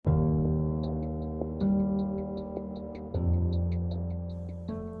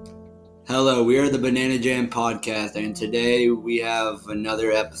Hello, we are the Banana Jam Podcast, and today we have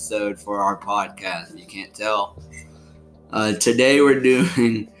another episode for our podcast. You can't tell. Today we're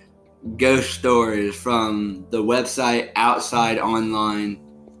doing ghost stories from the website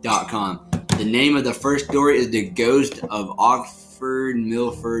outsideonline.com. The name of the first story is The Ghost of Oxford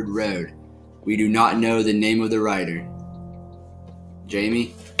Milford Road. We do not know the name of the writer.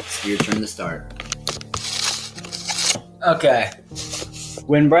 Jamie, it's your turn to start. Okay.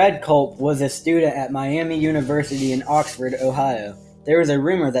 When Brad Culp was a student at Miami University in Oxford, Ohio, there was a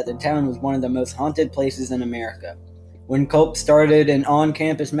rumor that the town was one of the most haunted places in America. When Culp started an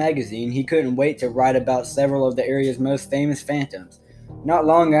on-campus magazine, he couldn't wait to write about several of the area's most famous phantoms. Not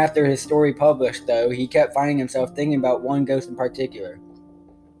long after his story published, though, he kept finding himself thinking about one ghost in particular: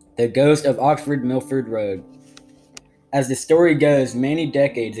 the ghost of Oxford Milford Road. As the story goes, many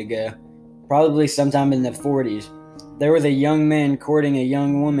decades ago, probably sometime in the 40s, there was a young man courting a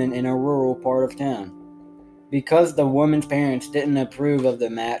young woman in a rural part of town. Because the woman's parents didn't approve of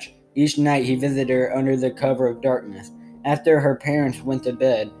the match, each night he visited her under the cover of darkness. After her parents went to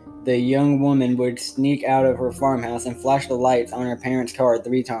bed, the young woman would sneak out of her farmhouse and flash the lights on her parents' car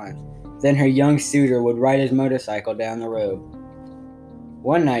 3 times. Then her young suitor would ride his motorcycle down the road.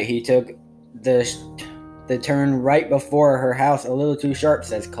 One night he took the turn right before her house a little too sharp,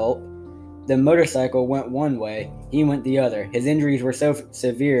 says Culp. The motorcycle went one way, he went the other. His injuries were so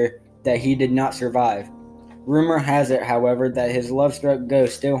severe that he did not survive. Rumor has it, however, that his love-struck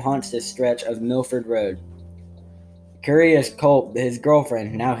ghost still haunts this stretch of Milford Road. Curious, Culp, his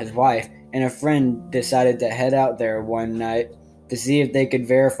girlfriend, now his wife, and a friend decided to head out there one night to see if they could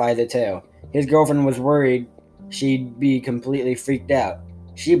verify the tale. His girlfriend was worried she'd be completely freaked out.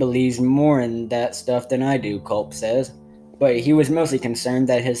 She believes more in that stuff than I do, Culp says. But he was mostly concerned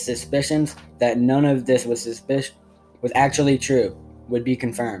that his suspicions that none of this was actually true would be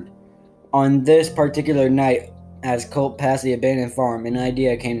confirmed. On this particular night, as Culp passed the abandoned farm, an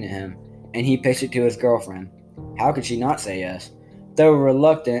idea came to him, and he pitched it to his girlfriend. How could she not say yes? Though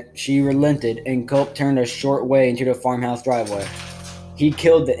reluctant, she relented, and Culp turned a short way into the farmhouse driveway. He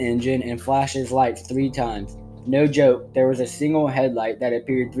killed the engine and flashed his lights 3 times. No joke, there was a single headlight that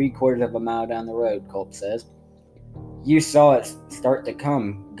appeared 3/4 of a mile down the road, Culp says. You saw it start to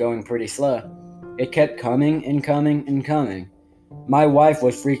come, going pretty slow. It kept coming and coming and coming. My wife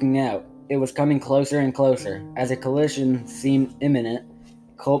was freaking out. It was coming closer and closer. As a collision seemed imminent,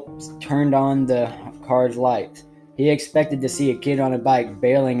 Culp turned on the car's lights. He expected to see a kid on a bike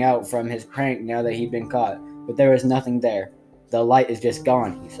bailing out from his prank now that he'd been caught, but there was nothing there. The light is just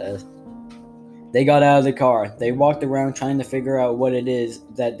gone, he says. They got out of the car. They walked around trying to figure out what it is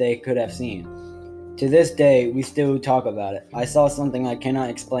that they could have seen. To this day, we still talk about it. I saw something I cannot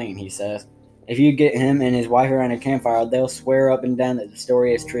explain, he says. If you get him and his wife around a campfire, they'll swear up and down that the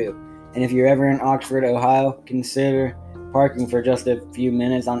story is true. And if you're ever in Oxford, Ohio, consider parking for just a few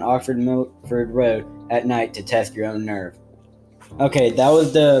minutes on Oxford Milford Road at night to test your own nerve. Okay, that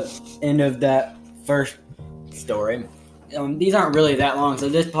was the end of that first story. These aren't really that long, so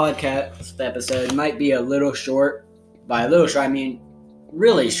this podcast episode might be a little short. By a little short, I mean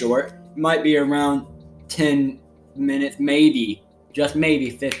really short. It might be around 10 minutes, maybe, just maybe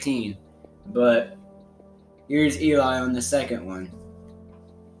 15. But here's Eli on the second one.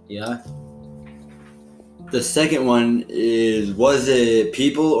 Yeah? The second one is, was it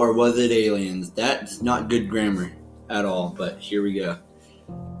people or was it aliens? That's not good grammar at all, but here we go.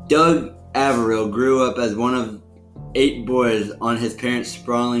 Doug Averill grew up as one of 8 boys on his parents'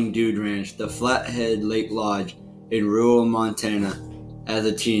 sprawling dude ranch, the Flathead Lake Lodge, in rural Montana. As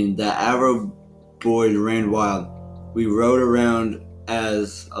a teen, the Averill boys ran wild. We rode around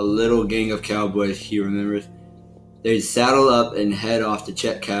as a little gang of cowboys, he remembers. They'd saddle up and head off to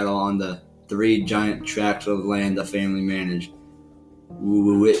check cattle on the 3 giant tracts of land the family managed,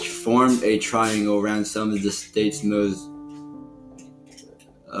 which formed a triangle around some of the state's most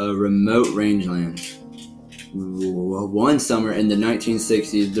remote rangelands. One summer in the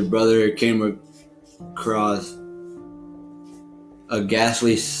 1960s, the brother came across a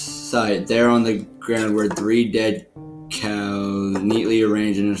ghastly sight. There on the ground were 3 dead cows, neatly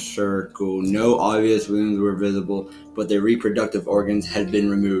arranged in a circle. No obvious wounds were visible, but their reproductive organs had been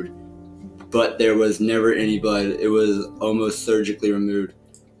removed. But there was never any blood. It was almost surgically removed,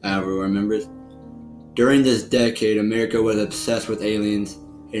 Averill remembers. During this decade, America was obsessed with aliens,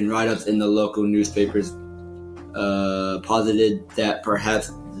 and write-ups in the local newspapers posited that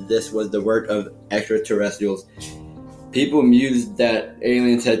perhaps this was the work of extraterrestrials. People mused that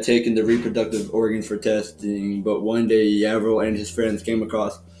aliens had taken the reproductive organs for testing, but one day Averill and his friends came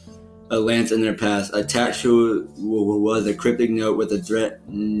across a lance in their path. Attached to it was a cryptic note with a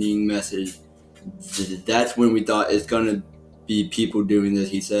threatening message. That's when we thought it's gonna be people doing this,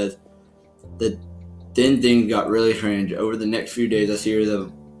 he says. Then things got really strange. Over the next few days, a series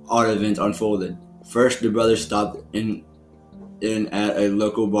of odd events unfolded. First, the brothers stopped in at a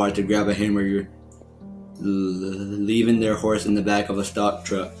local bar to grab a hamburger, leaving their horse in the back of a stock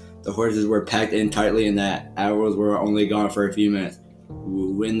truck. The horses were packed in tightly and the hours were only gone for a few minutes.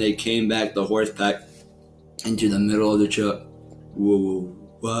 When they came back, the horse packed into the middle of the truck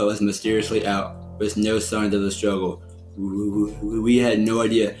was mysteriously out, with no signs of the struggle. We had no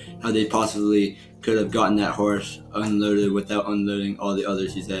idea how they possibly could have gotten that horse unloaded without unloading all the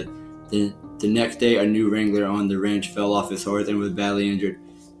others, he said. The next day, a new wrangler on the ranch fell off his horse and was badly injured.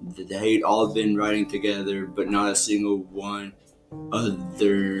 They'd all been riding together, but not a single one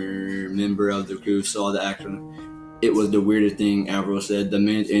other member of the crew saw the accident. It was the weirdest thing, Averill said. The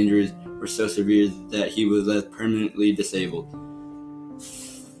man's injuries were so severe that he was left permanently disabled.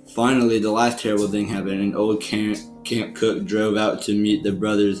 Finally, the last terrible thing happened. An old camp cook drove out to meet the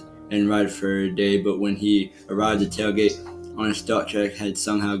brothers and ride for a day, but when he arrived, the tailgate on his stock truck had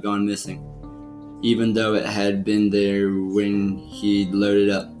somehow gone missing. Even though it had been there when he loaded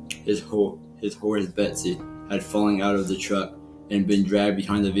up, his horse Betsy had fallen out of the truck and been dragged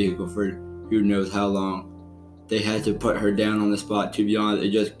behind the vehicle for who knows how long. They had to put her down on the spot. To be honest,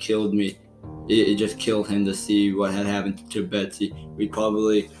 it just killed me. It just killed him to see what had happened to Betsy. We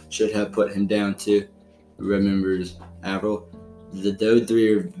probably should have put him down too, remembers Averill. Those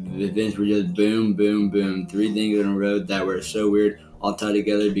three events were just boom, boom, boom. 3 things in a row that were so weird, all tied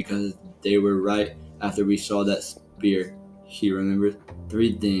together because they were right after we saw that spear. He remembers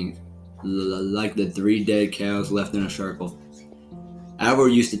 3 things, like the 3 dead cows left in a circle. Averill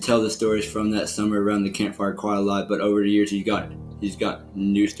used to tell the stories from that summer around the campfire quite a lot, but over the years he's got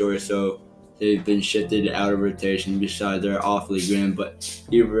new stories, so they've been shifted out of rotation. Besides, they're awfully grim. But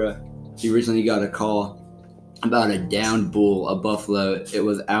he recently got a call about a downed bull, a buffalo. It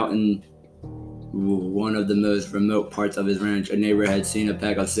was out in one of the most remote parts of his ranch. A neighbor had seen a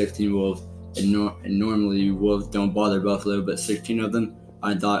pack of 16 wolves, and normally wolves don't bother buffalo, but 16 of them.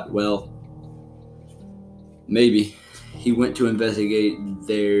 I thought, well, maybe. He went to investigate.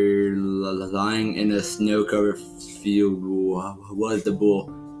 There, lying in a snow-covered field, was the bull,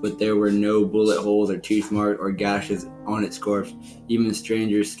 but there were no bullet holes or teeth marks or gashes on its corpse. Even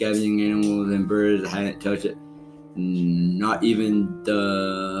strangers, scavenging animals, and birds hadn't touched it. Not even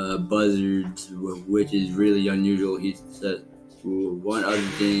the buzzards, which is really unusual, he said. One other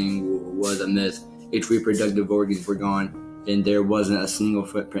thing was amiss. Its reproductive organs were gone, and there wasn't a single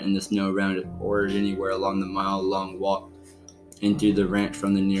footprint in the snow around it or anywhere along the mile-long walk into the ranch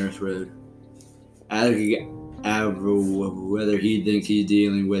from the nearest road. Ask Averill whether he thinks he's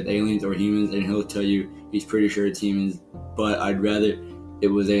dealing with aliens or humans, and he'll tell you he's pretty sure it's humans, but I'd rather it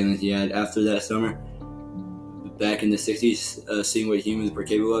was aliens. He had, after that summer, back in the 60s, seeing what humans were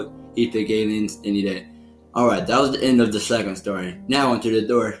capable of, he'd pick aliens any day. Alright, that was the end of the second story. Now onto the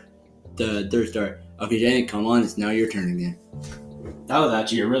third story. Okay, Danny, come on, it's now your turn again. That was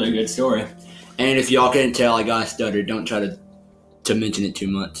actually a really good story. And if y'all couldn't tell, I got a stutter. Don't try to mention it too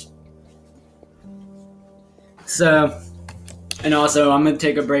much. So, and also, I'm going to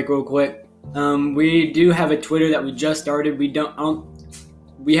take a break real quick. We do have a Twitter that we just started.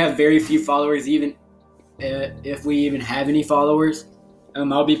 We have very few followers, even if we even have any followers.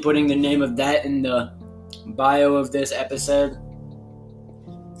 I'll be putting the name of that in the bio of this episode.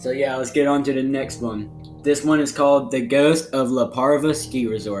 So yeah, let's get on to the next one. This one is called The Ghost of La Parva Ski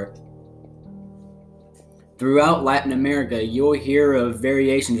Resort. Throughout Latin America, you'll hear of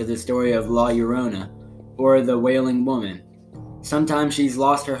variations of the story of La Llorona, or the Wailing Woman. Sometimes she's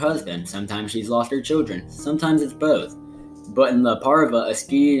lost her husband, sometimes she's lost her children, sometimes it's both. But in La Parva, a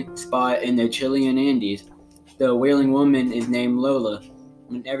ski spot in the Chilean Andes, the Wailing Woman is named Lola,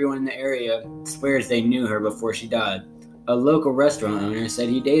 and everyone in the area swears they knew her before she died. A local restaurant owner said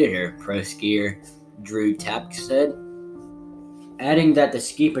he dated her, pro skier Drew Tapke said, adding that the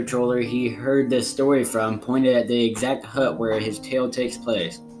ski patroller he heard this story from pointed at the exact hut where his tale takes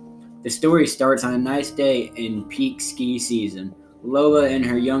place. The story starts on a nice day in peak ski season. Lola and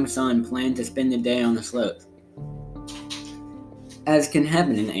her young son plan to spend the day on the slopes. As can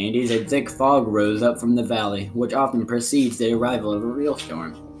happen in the Andes, a thick fog rose up from the valley, which often precedes the arrival of a real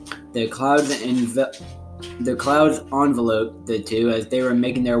storm. The clouds enveloped the two as they were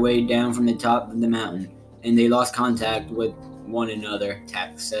making their way down from the top of the mountain, and they lost contact with one another,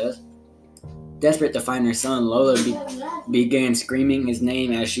 Tapke says. Desperate to find her son, Lola began screaming his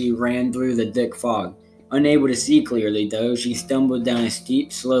name as she ran through the thick fog. Unable to see clearly, though, she stumbled down a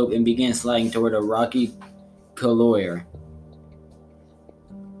steep slope and began sliding toward a rocky couloir.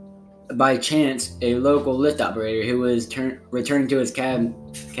 By chance, a local lift operator who was returning to his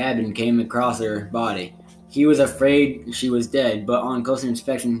cabin came across her body. He was afraid she was dead, but on closer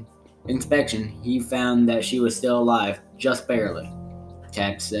inspection, he found that she was still alive, just barely.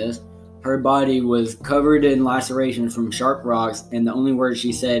 Tack says. Her body was covered in lacerations from sharp rocks, and the only word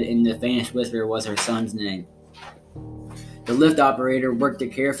she said in the faintest whisper was her son's name. The lift operator worked to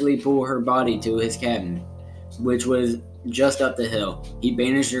carefully pull her body to his cabin, which was just up the hill. He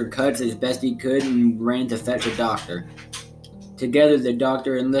bandaged her cuts as best he could and ran to fetch a doctor. Together, the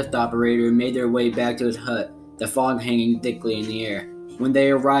doctor and lift operator made their way back to his hut, the fog hanging thickly in the air. When they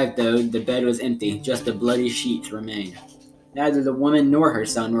arrived, though, the bed was empty, just the bloody sheets remained. Neither the woman nor her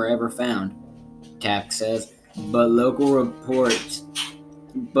son were ever found, Tack says, but locals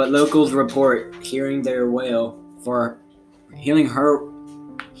report hearing her wail for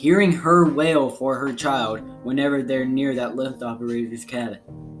her child whenever they're near that lift operator's cabin.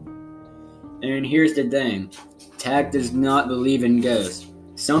 And here's the thing, Tack does not believe in ghosts.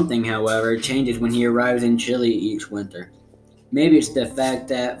 Something, however, changes when he arrives in Chile each winter. Maybe it's the fact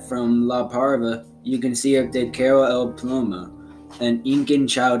that from La Parva you can see up the Cerro El Plomo, an Incan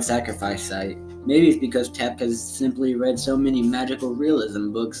child sacrifice site. Maybe it's because Tack has simply read so many magical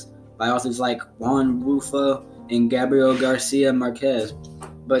realism books by authors like Juan Rulfo and Gabriel Garcia Marquez.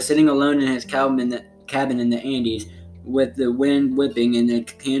 But sitting alone in his cabin in the Andes, with the wind whipping and the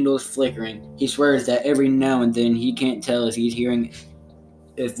candles flickering, he swears that every now and then he can't tell if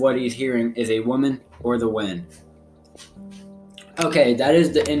what he's hearing is a woman or the wind. Okay, that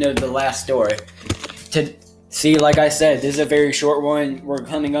is the end of the last story. Like I said, this is a very short one. We're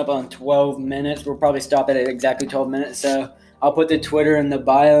coming up on 12 minutes. We'll probably stop at exactly 12 minutes. So I'll put the Twitter in the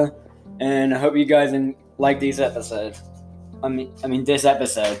bio, and I hope you guys like these episodes. This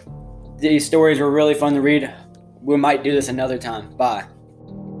episode. These stories were really fun to read. We might do this another time. Bye.